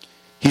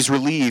 He's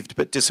relieved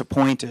but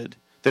disappointed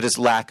that his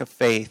lack of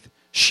faith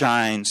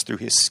shines through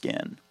his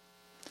skin.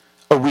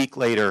 A week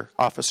later,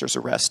 officers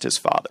arrest his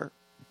father.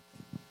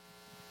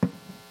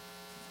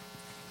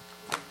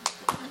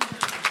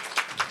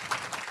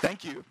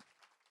 Thank you.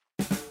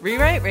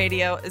 Rewrite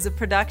Radio is a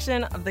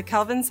production of the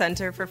Kelvin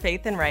Center for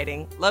Faith and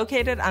Writing,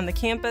 located on the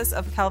campus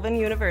of Kelvin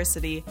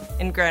University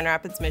in Grand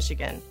Rapids,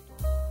 Michigan.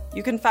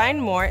 You can find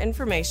more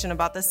information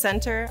about the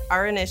center,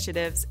 our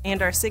initiatives,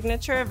 and our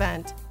signature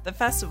event, the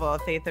Festival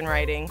of Faith and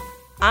Writing,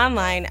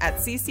 online at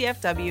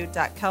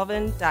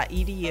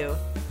ccfw.kelvin.edu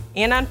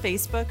and on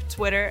Facebook,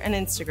 Twitter, and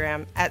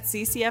Instagram at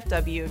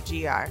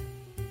ccfwgr.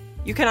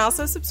 You can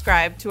also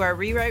subscribe to our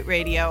Rewrite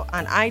Radio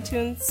on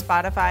iTunes,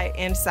 Spotify,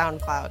 and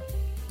SoundCloud.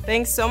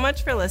 Thanks so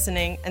much for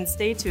listening, and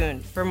stay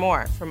tuned for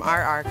more from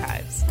our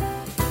archives.